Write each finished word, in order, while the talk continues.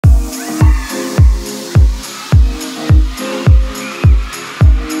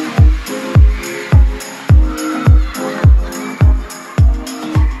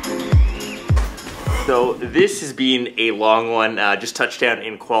this has been a long one. Just touched down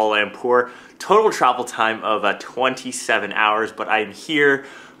in Kuala Lumpur. Total travel time of 27 hours, but I'm here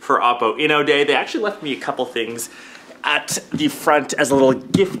for OPPO INNO Day. They actually left me a couple things at the front as a little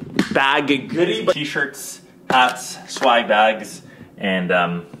gift bag goodie. T-shirts, hats, swag bags, and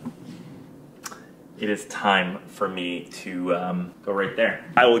it is time for me to go right there.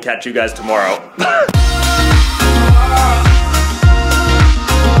 I will catch you guys tomorrow.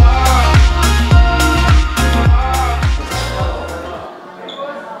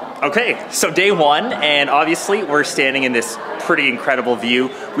 Okay, so day one, and obviously we're standing in this pretty incredible view.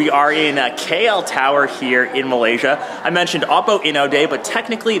 We are in KL Tower here in Malaysia. I mentioned OPPO INNO Day, but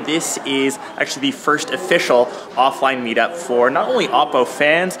technically this is actually the first official offline meetup for not only OPPO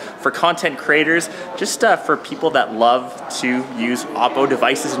fans, for content creators, just for people that love to use OPPO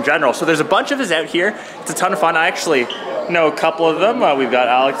devices in general. So there's a bunch of us out here. It's a ton of fun. I actually know a couple of them. We've got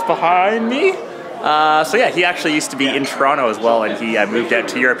Alex behind me. So yeah, he actually used to be in Toronto as well, and he moved out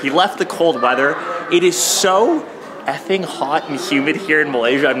to Europe. He left the cold weather. It is so effing hot and humid here in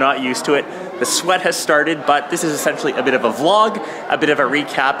Malaysia. I'm not used to it. The sweat has started, but this is essentially a bit of a vlog, a bit of a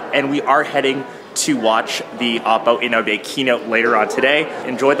recap, and we are heading to watch the OPPO INNO Day keynote later on today.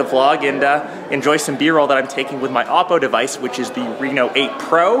 Enjoy the vlog and enjoy some B-roll that I'm taking with my OPPO device, which is the Reno 8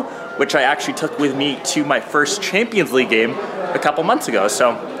 Pro, which I actually took with me to my first Champions League game a couple months ago.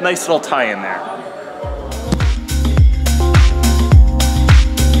 So nice little tie-in there.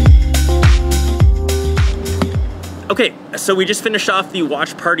 Okay, so we just finished off the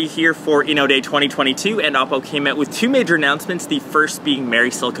watch party here for INNO Day 2022, and OPPO came out with two major announcements. The first being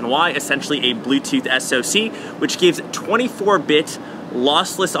Mary Silicon Y, essentially a Bluetooth SoC, which gives 24-bit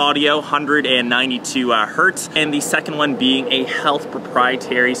lossless audio, 192 hertz, and the second one being a health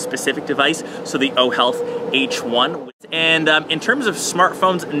proprietary specific device, so the OHealth H1. And in terms of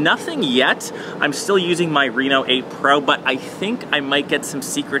smartphones, nothing yet. I'm still using my Reno 8 Pro, but I think I might get some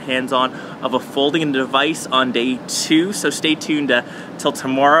secret hands-on of a folding device on day 2, so stay tuned till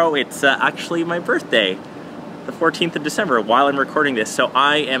tomorrow. It's actually my birthday, the 14th of December, while I'm recording this. So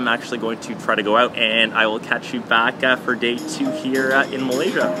I am actually going to try to go out, and I will catch you back for day 2 here in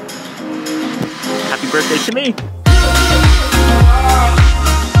Malaysia. Happy birthday to me!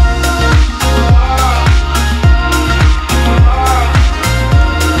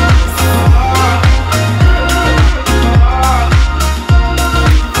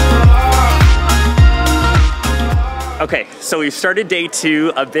 Okay, so we've started day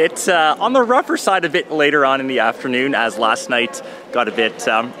 2 a bit on the rougher side, a bit later on in the afternoon, as last night got a bit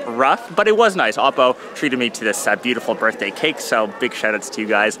rough, but it was nice. OPPO treated me to this beautiful birthday cake, so big shout outs to you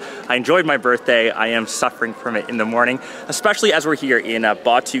guys. I enjoyed my birthday. I am suffering from it in the morning, especially as we're here in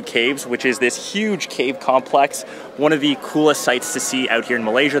Batu Caves, which is this huge cave complex. One of the coolest sights to see out here in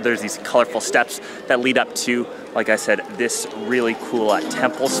Malaysia. There's these colorful steps that lead up to, like I said, this really cool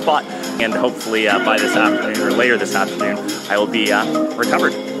temple spot. And hopefully by this afternoon or later this afternoon, I will be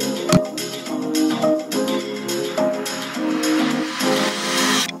recovered.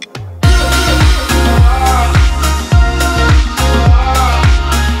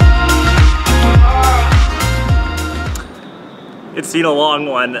 It's been a long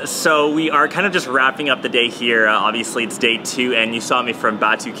one, so we are kind of just wrapping up the day here. Obviously it's day 2, and you saw me from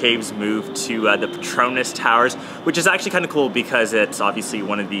Batu Caves move to the Petronas Towers, which is actually kind of cool because it's obviously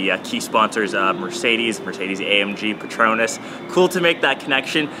one of the key sponsors of Mercedes, AMG, Petronas. Cool to make that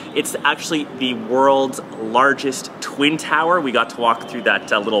connection. It's actually the world's largest twin tower. We got to walk through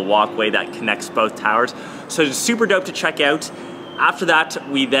that little walkway that connects both towers, so it's super dope to check out. After that,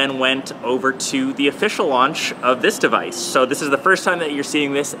 we then went over to the official launch of this device. So this is the first time that you're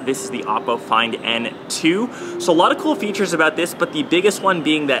seeing this. This is the OPPO Find N2. So a lot of cool features about this, but the biggest one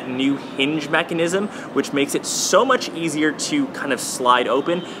being that new hinge mechanism, which makes it so much easier to kind of slide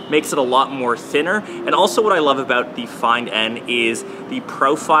open, makes it a lot more thinner. And also what I love about the Find N is the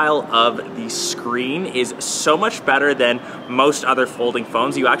profile of the screen is so much better than most other folding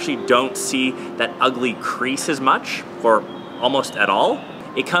phones. You actually don't see that ugly crease as much, or almost at all.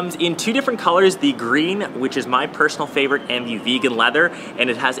 It comes in 2 different colors, the green, which is my personal favorite, and the vegan leather, and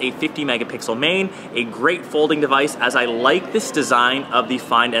it has a 50 megapixel main, a great folding device, as I like this design of the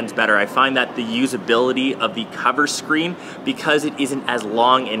Find Ns better. I find that the usability of the cover screen, because it isn't as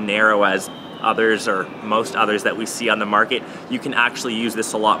long and narrow as others or most others that we see on the market, you can actually use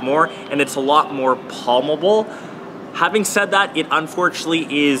this a lot more, and it's a lot more palmable. Having said that, it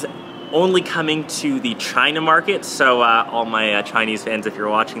unfortunately is only coming to the China market, so all my Chinese fans, if you're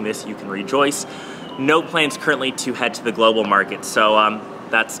watching this, you can rejoice. No plans currently to head to the global market, so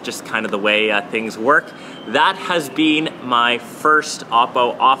that's just kind of the way things work. That has been my first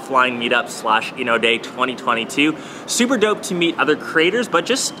OPPO offline meetup / Inno Day 2022. Super dope to meet other creators, but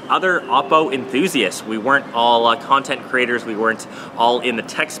just other OPPO enthusiasts. We weren't all content creators, we weren't all in the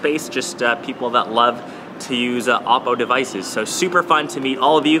tech space, just people that love to use OPPO devices. So super fun to meet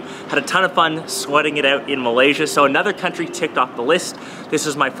all of you. Had a ton of fun sweating it out in Malaysia. So another country ticked off the list. This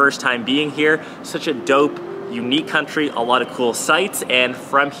is my first time being here. Such a dope, unique country, a lot of cool sights. And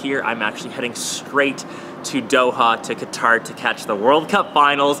from here, I'm actually heading straight to Doha, to Qatar, to catch the World Cup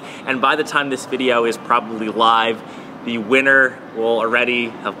finals. And by the time this video is probably live, the winner will already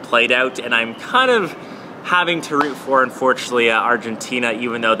have played out. And I'm kind of having to root for, unfortunately, Argentina,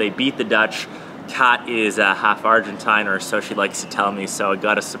 even though they beat the Dutch. Kat is half Argentine, or so she likes to tell me, so I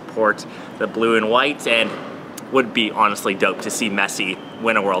gotta support the blue and white, and would be honestly dope to see Messi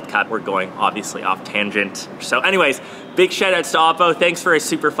win a World Cup. We're going obviously off tangent. So anyways, big shout outs to OPPO. Thanks for a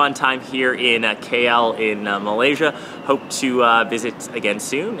super fun time here in KL in Malaysia. Hope to visit again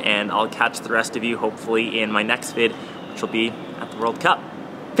soon, and I'll catch the rest of you hopefully in my next vid, which will be at the World Cup.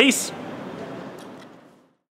 Peace!